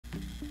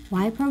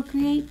Why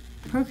Procreate?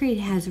 Procreate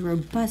has a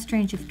robust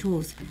range of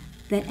tools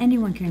that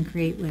anyone can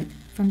create with,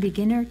 from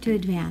beginner to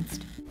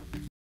advanced.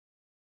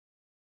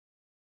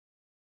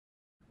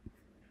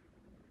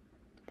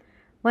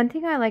 One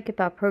thing I like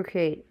about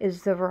Procreate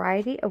is the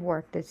variety of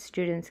work that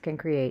students can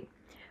create.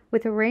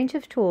 With a range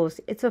of tools,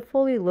 it's a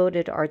fully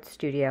loaded art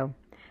studio.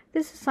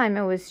 This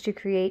assignment was to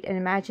create an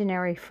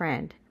imaginary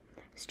friend.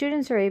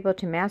 Students are able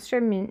to master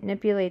and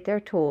manipulate their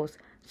tools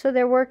so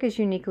their work is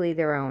uniquely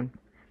their own.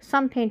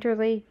 Some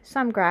painterly,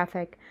 some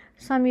graphic,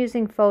 some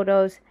using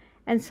photos,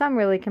 and some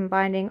really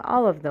combining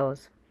all of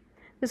those.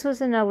 This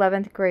was an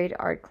 11th grade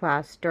art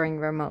class during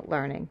remote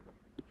learning.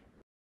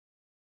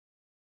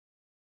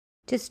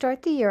 To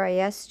start the year, I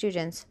asked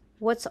students,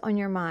 "What's on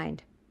your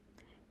mind?"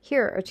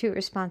 Here are 2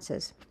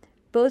 responses,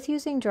 both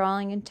using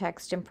drawing and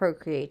text in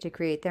Procreate to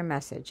create their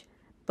message,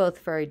 both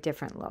very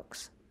different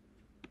looks.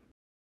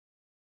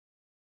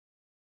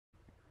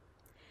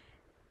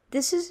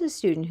 This is a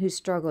student who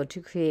struggled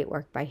to create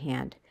work by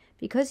hand.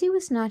 Because he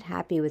was not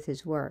happy with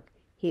his work,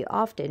 he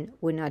often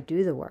would not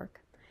do the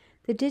work.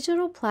 The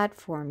digital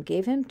platform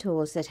gave him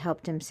tools that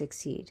helped him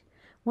succeed.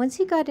 Once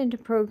he got into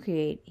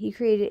Procreate, he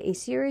created a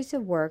series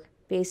of work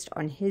based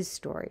on his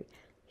story,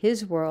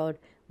 his world,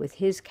 with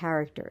his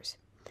characters.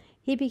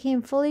 He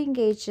became fully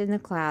engaged in the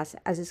class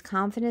as his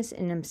confidence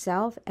in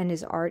himself and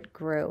his art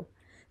grew.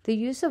 The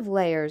use of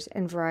layers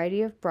and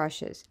variety of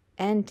brushes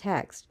and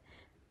text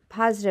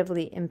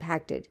positively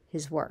impacted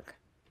his work.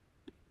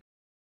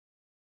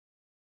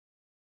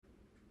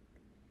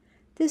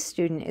 This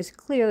student is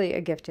clearly a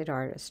gifted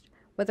artist,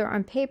 whether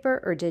on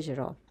paper or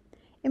digital.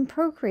 In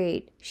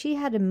Procreate, she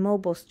had a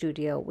mobile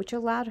studio which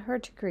allowed her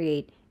to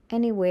create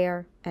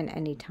anywhere and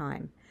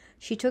anytime.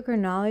 She took her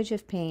knowledge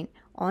of paint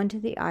onto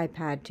the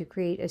iPad to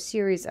create a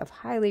series of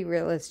highly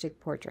realistic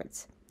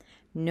portraits.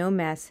 No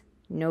mess,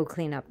 no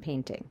cleanup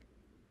painting.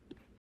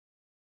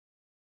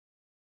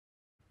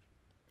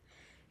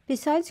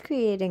 Besides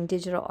creating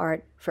digital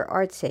art for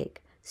art's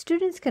sake,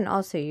 students can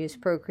also use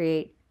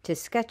Procreate to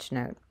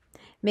sketchnote,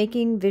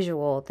 making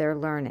visual their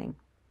learning.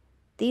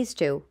 These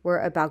 2 were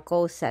about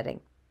goal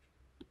setting.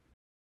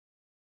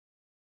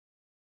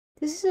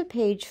 This is a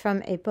page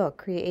from a book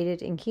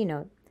created in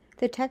Keynote.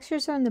 The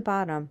textures on the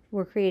bottom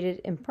were created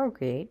in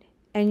Procreate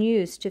and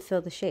used to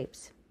fill the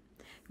shapes.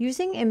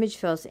 Using image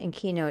fills in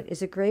Keynote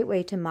is a great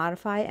way to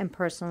modify and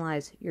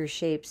personalize your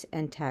shapes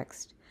and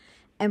text,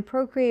 and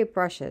Procreate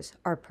brushes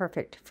are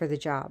perfect for the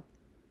job.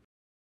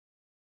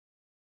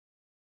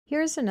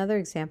 Here's another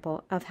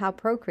example of how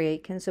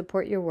Procreate can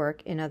support your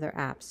work in other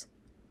apps.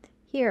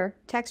 Here,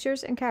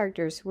 textures and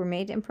characters were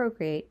made in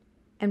Procreate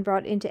and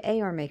brought into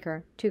AR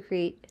Maker to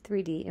create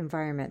 3D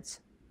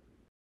environments.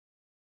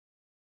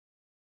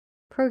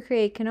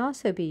 Procreate can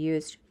also be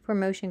used for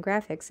motion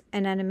graphics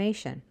and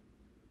animation.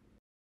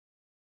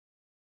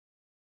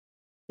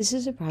 This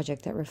is a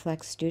project that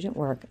reflects student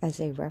work as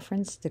they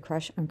reference the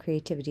Crush on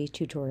Creativity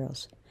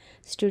tutorials.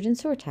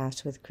 Students were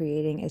tasked with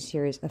creating a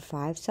series of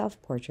 5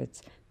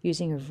 self-portraits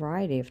using a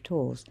variety of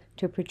tools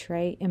to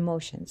portray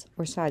emotions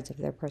or sides of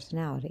their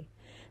personality.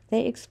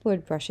 They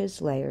explored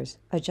brushes, layers,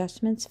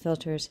 adjustments,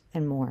 filters,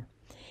 and more.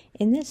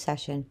 In this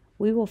session,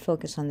 we will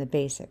focus on the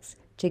basics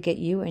to get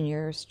you and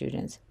your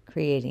students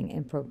creating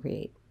in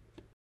Procreate.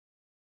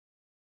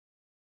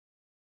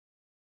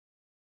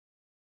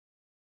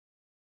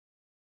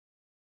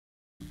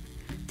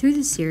 Through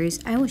this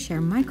series, I will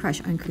share my crush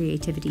on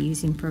creativity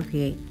using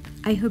Procreate.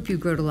 I hope you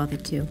grow to love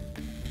it too.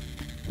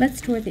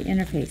 Let's tour the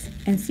interface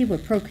and see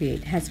what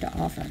Procreate has to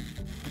offer.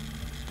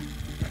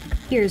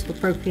 Here's what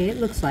Procreate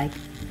looks like.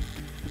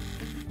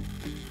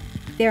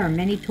 There are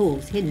many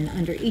tools hidden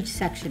under each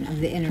section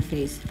of the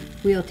interface.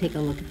 We'll take a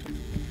look at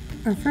them.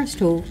 Our first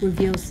tool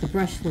reveals the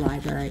brush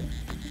library.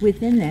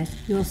 Within this,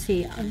 you'll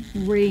see a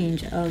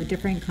range of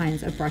different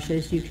kinds of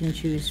brushes you can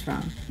choose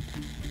from.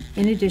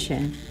 In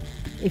addition,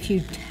 if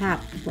you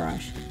tap the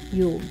brush,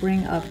 you'll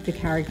bring up the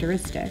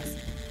characteristics,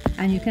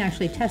 and you can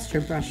actually test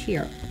your brush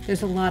here.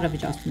 There's a lot of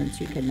adjustments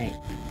you can make.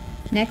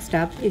 Next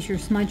up is your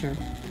smudger.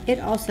 It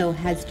also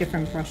has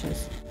different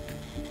brushes.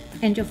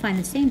 And you'll find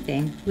the same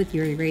thing with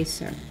your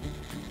eraser.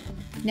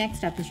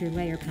 Next up is your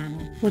layer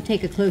panel. We'll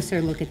take a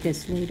closer look at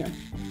this later.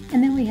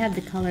 And then we have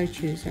the color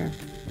chooser.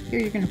 Here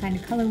you're going to find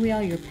a color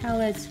wheel, your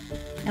palettes,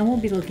 and we'll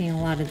be looking at a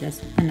lot of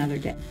this another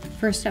day.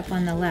 First up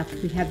on the left,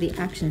 we have the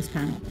actions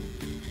panel.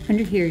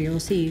 Under here, you'll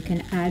see you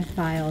can add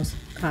files,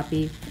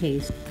 copy,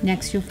 paste.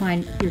 Next, you'll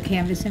find your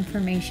canvas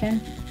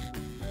information,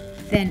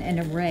 then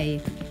an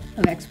array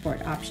of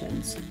export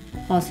options.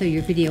 Also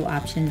your video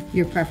option,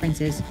 your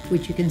preferences,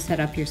 which you can set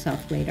up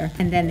yourself later,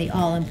 and then the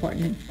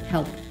all-important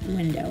help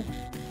window.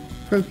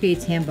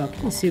 Procreate's handbook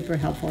is super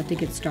helpful to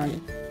get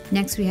started.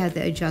 Next, we have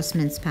the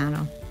adjustments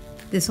panel.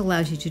 This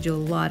allows you to do a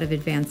lot of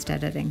advanced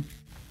editing.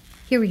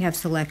 Here we have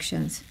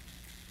selections.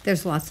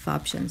 There's lots of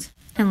options.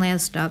 And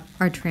last up,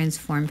 our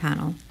transform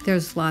panel.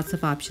 There's lots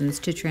of options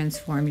to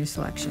transform your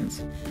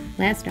selections.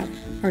 Last up,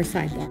 our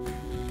sidebar.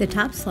 The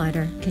top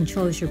slider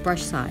controls your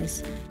brush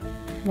size,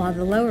 while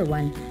the lower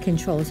one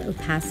controls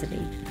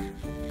opacity.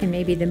 and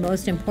maybe the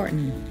most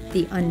important,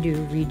 the undo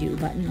redo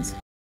buttons.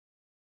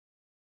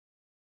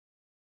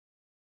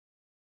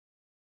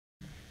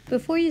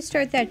 Before you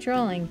start that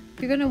drawing,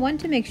 you're going to want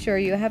to make sure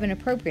you have an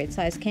appropriate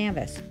size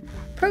canvas.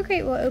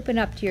 Procreate will open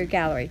up to your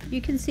gallery. You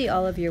can see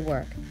all of your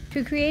work.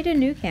 To create a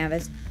new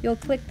canvas, you'll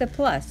click the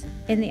plus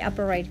in the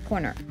upper right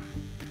corner.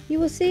 You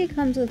will see it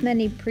comes with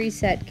many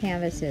preset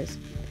canvases.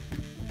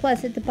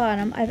 Plus at the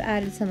bottom, I've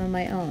added some of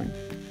my own.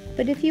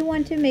 But if you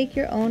want to make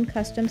your own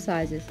custom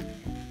sizes,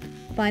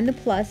 find the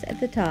plus at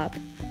the top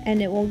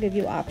and it will give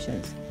you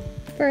options.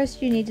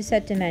 First, you need to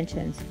set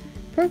dimensions.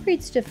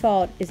 Procreate's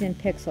default is in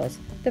pixels.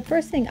 The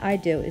first thing I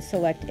do is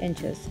select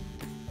inches.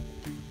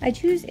 I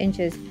choose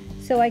inches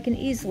so I can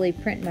easily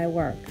print my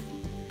work.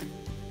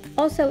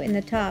 Also in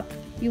the top,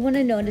 you want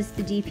to notice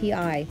the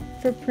DPI.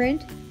 For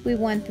print, we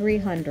want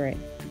 300.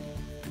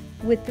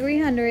 With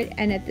 300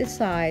 and at this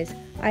size,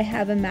 I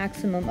have a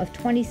maximum of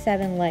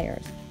 27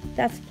 layers.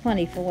 That's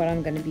plenty for what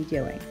I'm going to be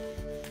doing.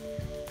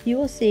 You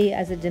will see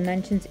as the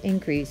dimensions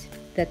increase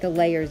that the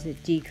layers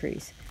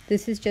decrease.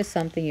 This is just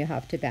something you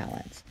have to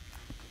balance.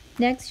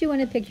 Next, you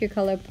want to pick your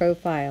color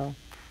profile.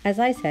 As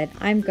I said,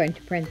 I'm going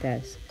to print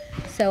this,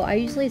 so I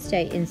usually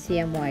stay in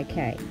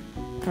CMYK.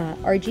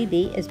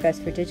 RGB is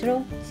best for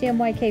digital,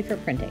 CMYK for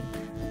printing.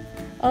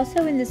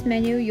 Also in this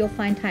menu, you'll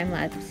find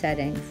time-lapse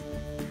settings.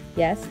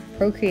 Yes,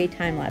 Procreate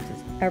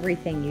time-lapses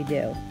everything you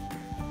do.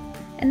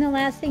 And the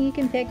last thing you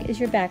can pick is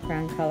your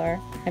background color.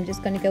 I'm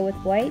just going to go with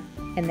white,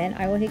 and then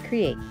I will hit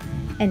create.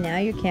 And now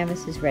your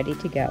canvas is ready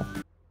to go.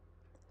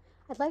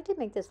 I'd like to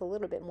make this a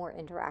little bit more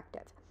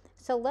interactive.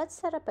 So let's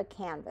set up a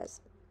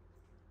canvas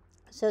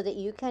so that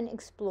you can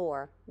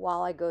explore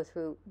while I go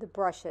through the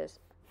brushes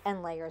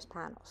and layers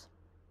panels.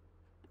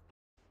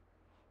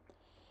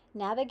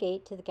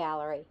 Navigate to the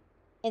gallery.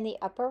 In the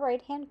upper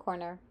right hand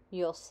corner,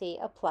 you'll see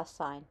a plus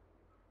sign.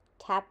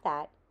 Tap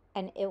that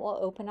and it will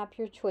open up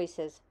your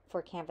choices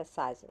for canvas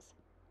sizes.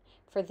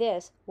 For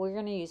this, we're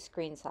going to use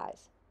screen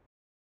size.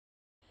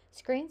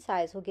 Screen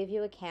size will give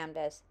you a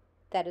canvas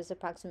that is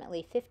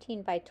approximately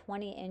 15 by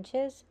 20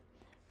 inches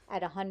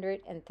at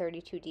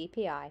 132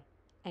 DPI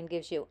and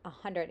gives you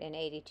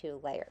 182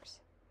 layers.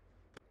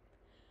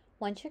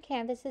 Once your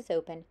canvas is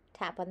open,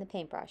 tap on the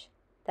paintbrush.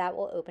 That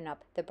will open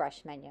up the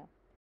brush menu.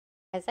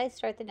 As I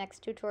start the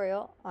next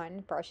tutorial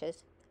on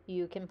brushes,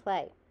 you can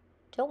play.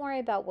 Don't worry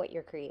about what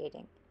you're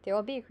creating. There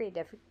will be a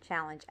creative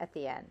challenge at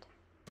the end.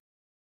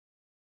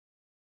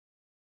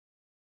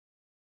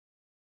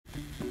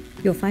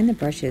 You'll find the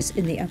brushes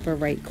in the upper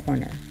right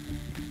corner.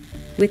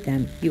 With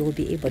them, you will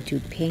be able to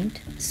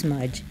paint,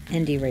 smudge,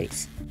 and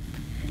erase.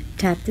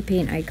 Tap the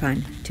paint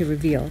icon to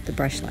reveal the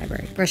brush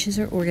library. Brushes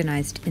are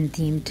organized in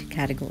themed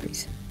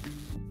categories.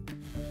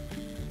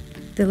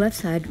 The left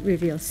side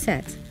reveals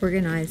sets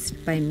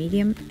organized by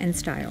medium and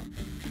style,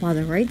 while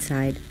the right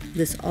side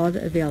lists all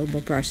the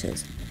available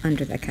brushes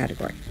under that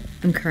category.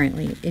 I'm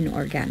currently in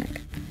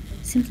organic.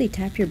 Simply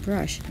tap your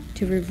brush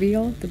to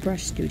reveal the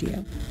Brush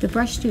Studio. The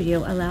Brush Studio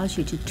allows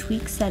you to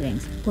tweak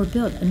settings or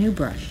build a new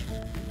brush.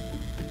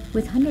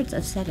 With hundreds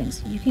of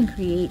settings, you can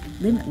create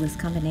limitless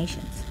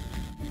combinations.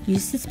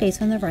 Use the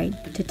space on the right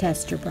to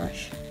test your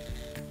brush.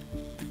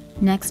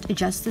 Next,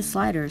 adjust the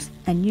sliders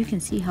and you can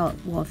see how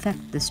it will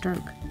affect the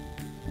stroke.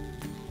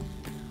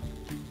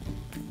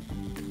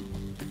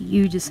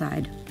 You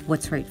decide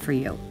what's right for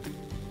you.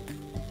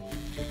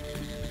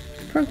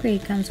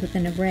 Procreate comes with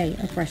an array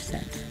of brush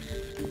sets.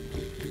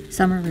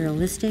 Some are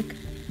realistic,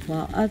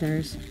 while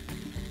others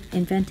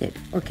invented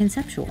or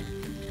conceptual.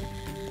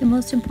 The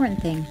most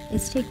important thing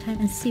is take time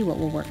and see what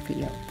will work for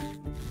you.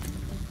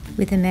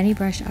 With the many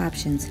brush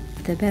options,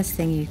 the best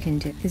thing you can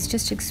do is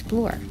just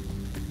explore.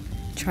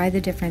 Try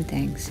the different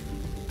things.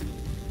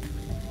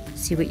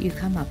 See what you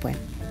come up with,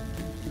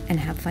 and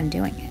have fun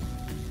doing it.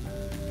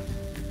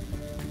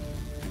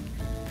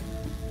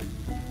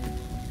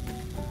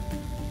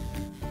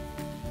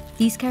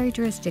 These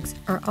characteristics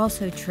are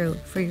also true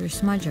for your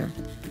smudger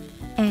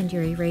and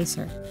your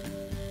eraser.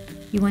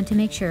 You want to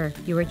make sure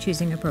you are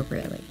choosing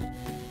appropriately.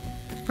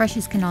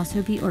 Brushes can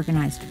also be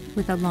organized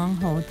with a long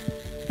hold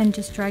and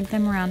just drag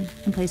them around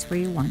and place where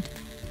you want.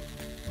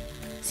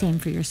 Same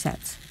for your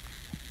sets.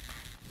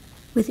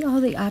 With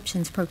all the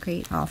options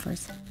Procreate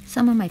offers,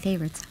 some of my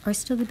favorites are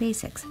still the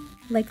basics,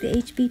 like the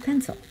HB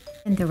pencil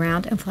and the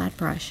round and flat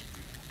brush.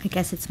 I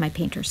guess it's my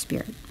painter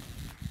spirit.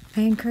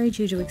 I encourage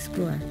you to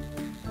explore,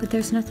 but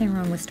there's nothing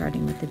wrong with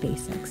starting with the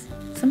basics.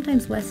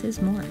 Sometimes less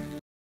is more.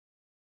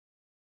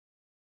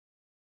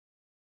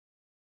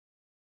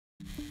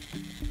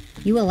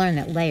 You will learn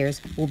that layers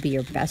will be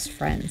your best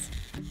friends.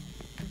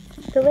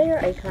 The layer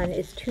icon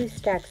is two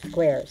stacked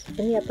squares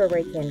in the upper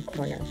right-hand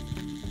corner.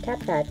 Tap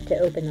that to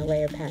open the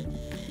layer panel.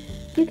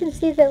 You can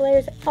see the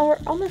layers are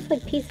almost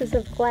like pieces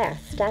of glass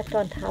stacked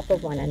on top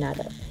of one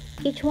another.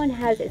 Each one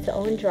has its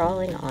own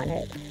drawing on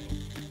it.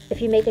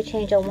 If you make a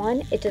change on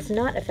one, it does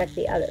not affect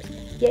the others,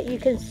 yet you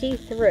can see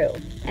through,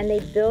 and they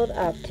build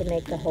up to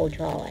make the whole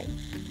drawing.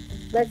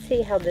 Let's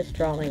see how this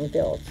drawing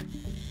builds.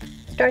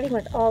 Starting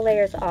with all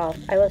layers off,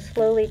 I will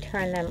slowly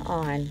turn them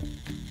on,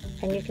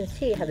 and you can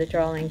see how the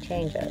drawing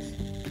changes.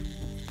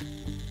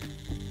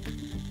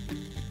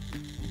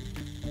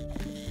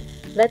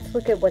 Let's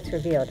look at what's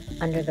revealed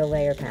under the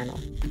layer panel.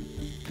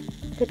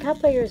 The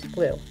top layer is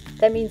blue.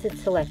 That means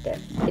it's selected.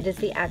 It is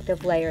the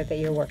active layer that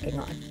you're working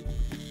on.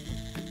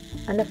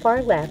 On the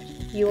far left,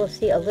 you will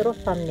see a little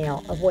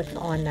thumbnail of what's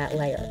on that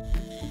layer.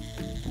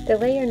 The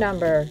layer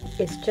number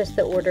is just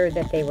the order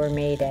that they were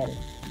made in.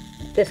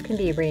 This can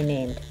be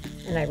renamed,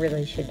 and I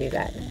really should do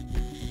that.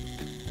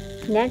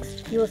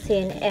 Next, you will see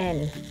an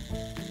N.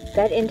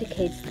 That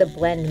indicates the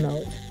blend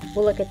modes.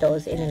 We'll look at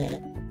those in a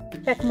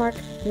minute. Check mark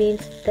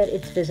means that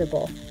it's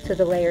visible, so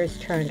the layer is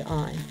turned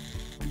on.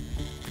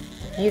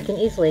 You can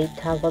easily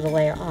toggle the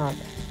layer off,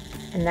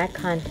 and that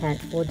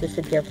content will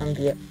disappear from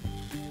view.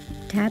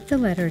 Tap the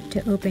letter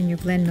to open your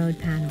blend mode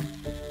panel.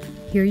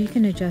 Here you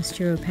can adjust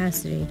your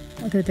opacity,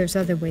 although there's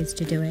other ways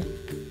to do it.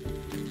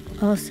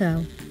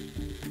 Also,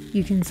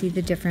 you can see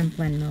the different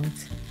blend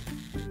modes.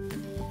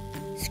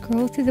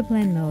 Scroll through the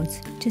blend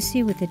modes to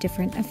see what the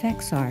different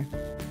effects are.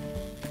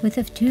 With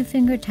a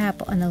two-finger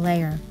tap on the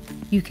layer,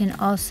 you can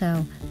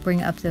also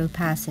bring up the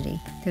opacity.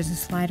 There's a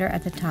slider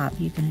at the top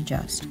you can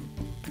adjust.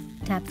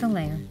 Tap the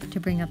layer to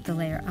bring up the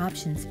layer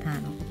options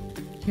panel.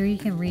 Here you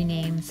can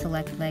rename,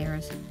 select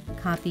layers,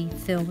 copy,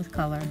 fill with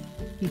color.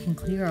 You can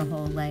clear a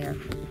whole layer.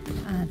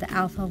 The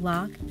alpha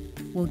lock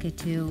we'll get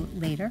to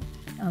later,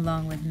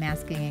 along with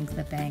masking and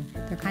clipping.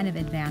 They're kind of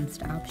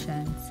advanced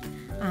options.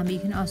 You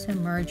can also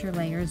merge your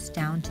layers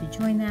down to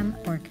join them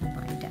or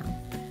combine down.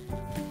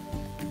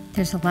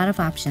 There's a lot of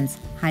options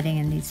hiding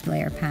in these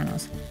layer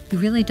panels. You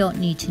really don't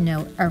need to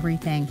know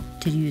everything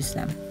to use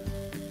them.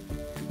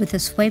 With a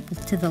swipe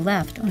to the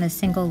left on a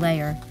single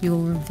layer, you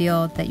will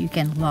reveal that you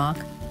can lock,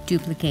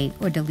 duplicate,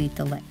 or delete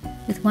the layer.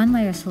 With one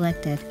layer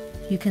selected,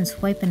 you can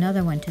swipe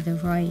another one to the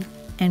right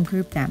and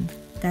group them.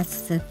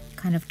 That's the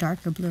kind of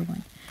darker blue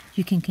one.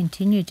 You can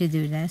continue to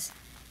do this,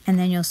 and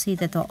then you'll see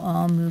that they'll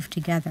all move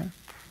together.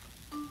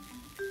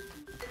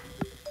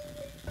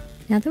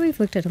 Now that we've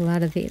looked at a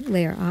lot of the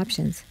layer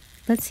options,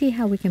 let's see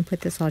how we can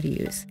put this all to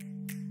use.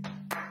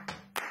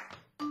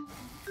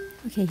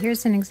 Okay,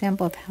 here's an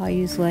example of how I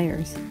use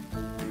layers.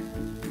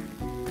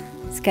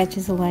 Sketch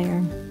is a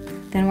layer,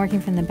 then working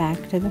from the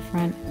back to the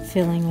front,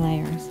 filling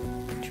layers.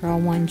 Draw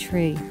one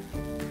tree,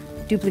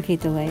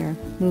 duplicate the layer,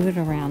 move it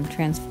around,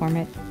 transform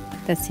it.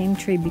 That same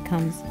tree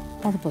becomes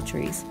multiple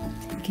trees.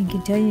 You can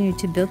continue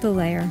to build the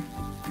layer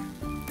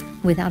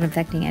without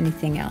affecting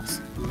anything else.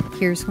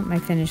 Here's what my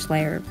finished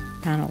layer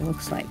panel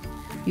looks like.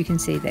 You can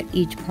see that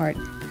each part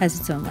has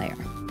its own layer.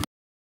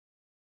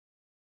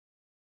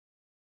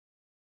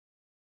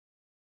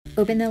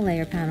 Open the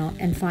layer panel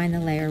and find the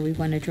layer we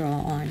want to draw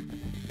on.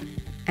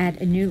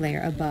 Add a new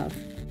layer above.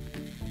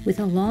 With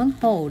a long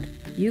hold,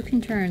 you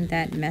can turn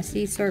that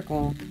messy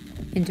circle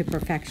into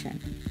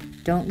perfection.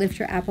 Don't lift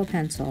your Apple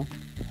Pencil.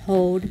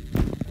 Hold,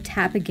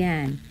 tap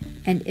again,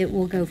 and it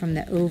will go from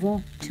the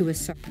oval to a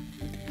circle.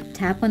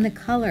 Tap on the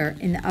color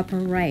in the upper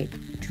right,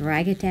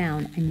 drag it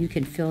down, and you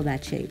can fill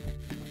that shape.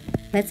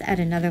 Let's add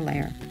another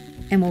layer,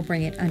 and we'll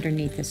bring it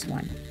underneath this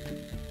one.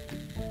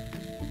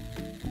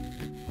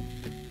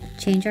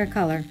 Change our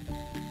color.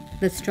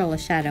 Let's draw a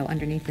shadow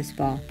underneath this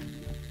ball.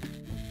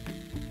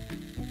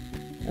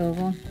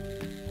 Oval,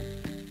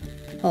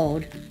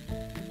 hold,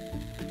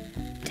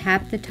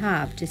 tap the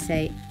top to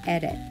say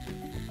edit,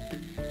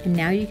 and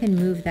now you can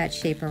move that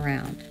shape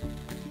around.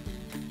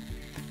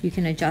 You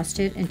can adjust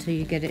it until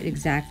you get it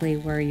exactly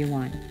where you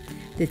want.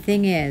 The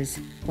thing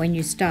is, when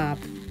you stop,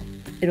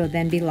 it'll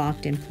then be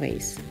locked in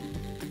place.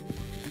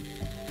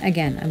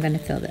 Again, I'm going to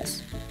fill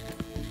this.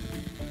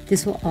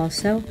 This will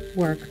also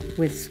work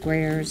with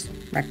squares,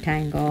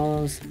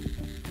 rectangles,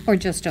 or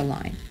just a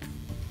line.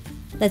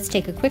 Let's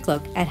take a quick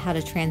look at how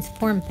to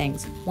transform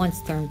things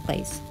once they're in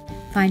place.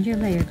 Find your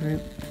layer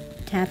group,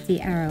 tap the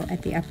arrow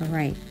at the upper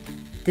right.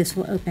 This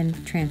will open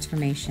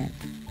transformation.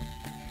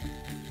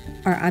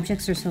 Our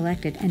objects are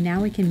selected, and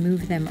now we can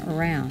move them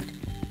around.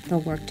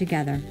 They'll work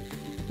together.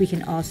 We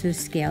can also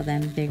scale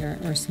them bigger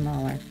or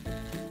smaller.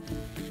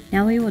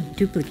 Now we will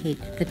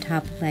duplicate the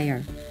top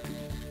layer.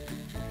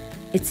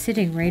 It's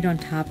sitting right on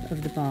top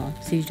of the ball,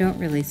 so you don't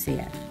really see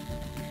it.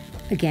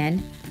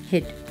 Again,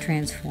 hit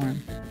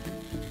transform.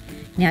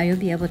 Now you'll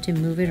be able to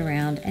move it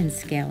around and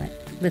scale it.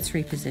 Let's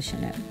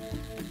reposition it.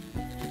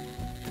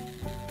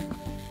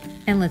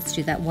 And let's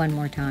do that one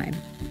more time.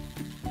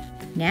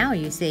 Now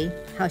you see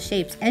how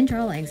shapes and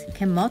drawings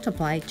can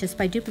multiply just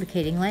by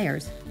duplicating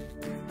layers.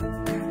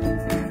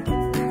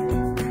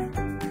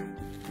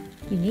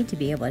 You need to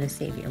be able to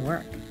save your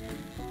work.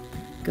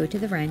 Go to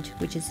the wrench,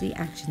 which is the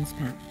Actions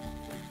panel.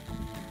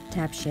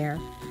 Tap Share,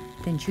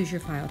 then choose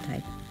your file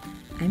type.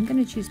 I'm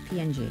going to choose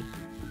PNG.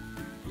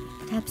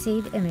 Tap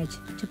Save Image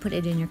to put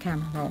it in your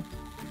camera roll,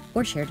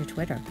 or share to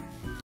Twitter.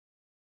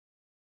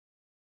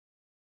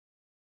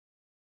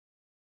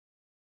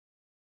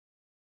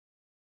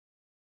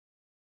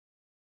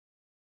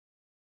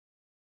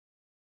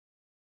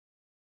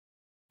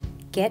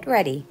 Get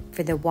ready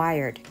for the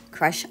Wired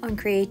Crush on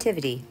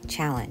Creativity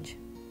Challenge.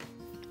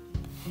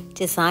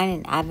 Design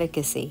an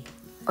advocacy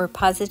or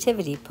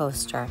positivity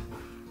poster.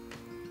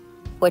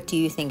 What do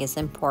you think is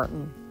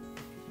important?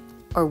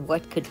 Or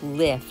what could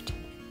lift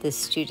the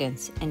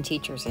students and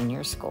teachers in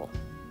your school.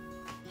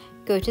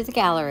 Go to the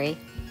gallery,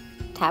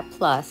 tap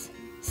plus,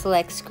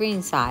 select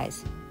screen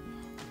size,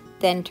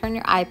 then turn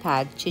your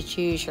iPad to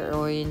choose your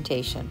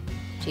orientation.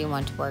 Do you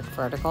want to work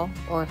vertical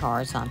or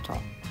horizontal?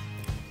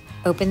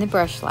 Open the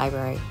brush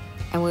library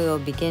and we will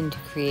begin to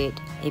create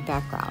a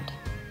background.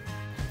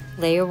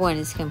 Layer 1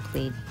 is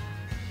complete.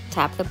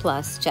 Tap the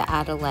plus to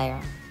add a layer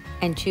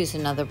and choose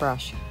another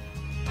brush.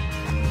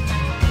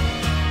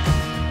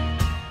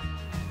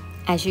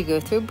 As you go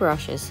through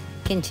brushes,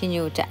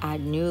 continue to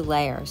add new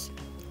layers.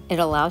 It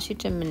allows you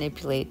to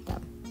manipulate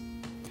them.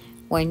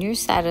 When you're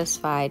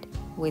satisfied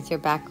with your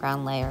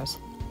background layers,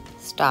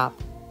 stop.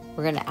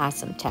 We're going to add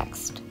some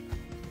text.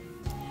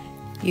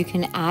 You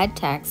can add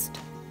text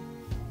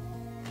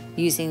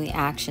using the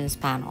Actions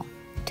panel.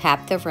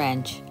 Tap the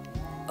wrench,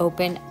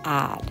 open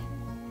Add,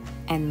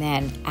 and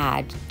then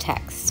add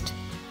text.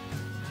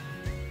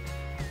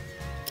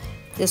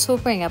 This will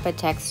bring up a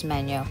text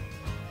menu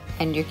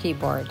and your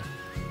keyboard.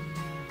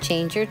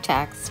 Change your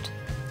text,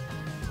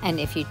 and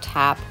if you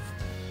tap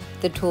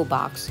the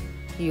toolbox,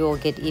 you will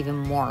get even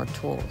more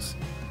tools.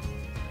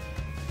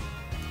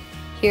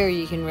 Here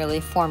you can really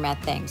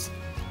format things,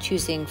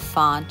 choosing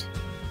font,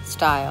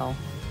 style,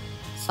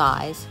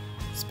 size,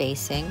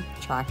 spacing,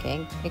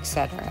 tracking,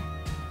 etc.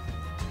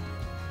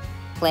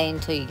 Play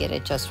until you get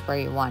it just where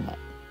you want it.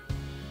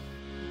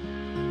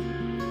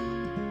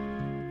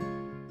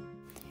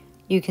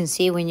 You can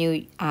see when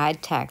you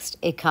add text,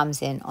 it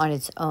comes in on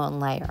its own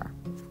layer,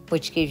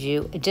 which gives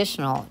you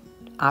additional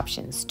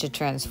options to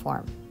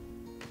transform.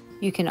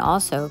 You can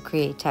also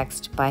create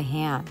text by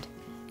hand.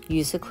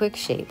 Use the quick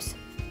shapes.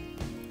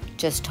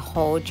 Just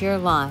hold your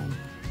line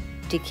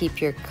to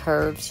keep your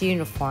curves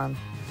uniform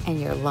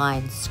and your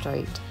lines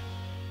straight.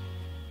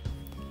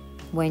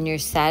 When you're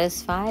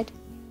satisfied,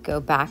 go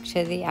back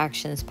to the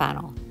Actions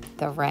panel,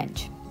 the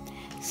wrench.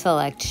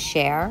 Select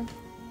Share,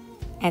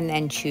 and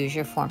then choose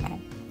your format.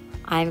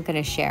 I'm going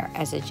to share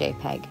as a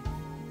JPEG.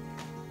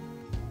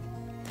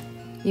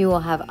 You will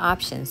have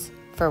options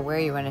for where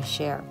you want to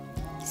share.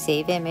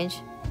 Save image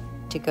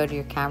to go to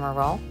your camera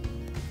roll,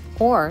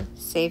 or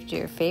save to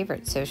your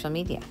favorite social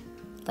media,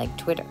 like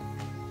Twitter.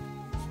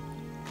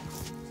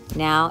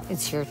 Now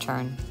it's your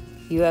turn.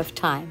 You have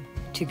time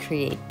to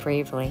create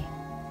bravely.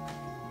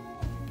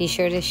 Be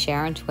sure to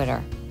share on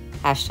Twitter,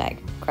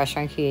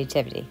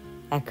 #CrushOnCreativity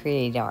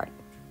 @CreateArt.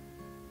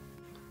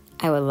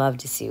 I would love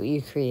to see what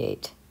you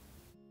create.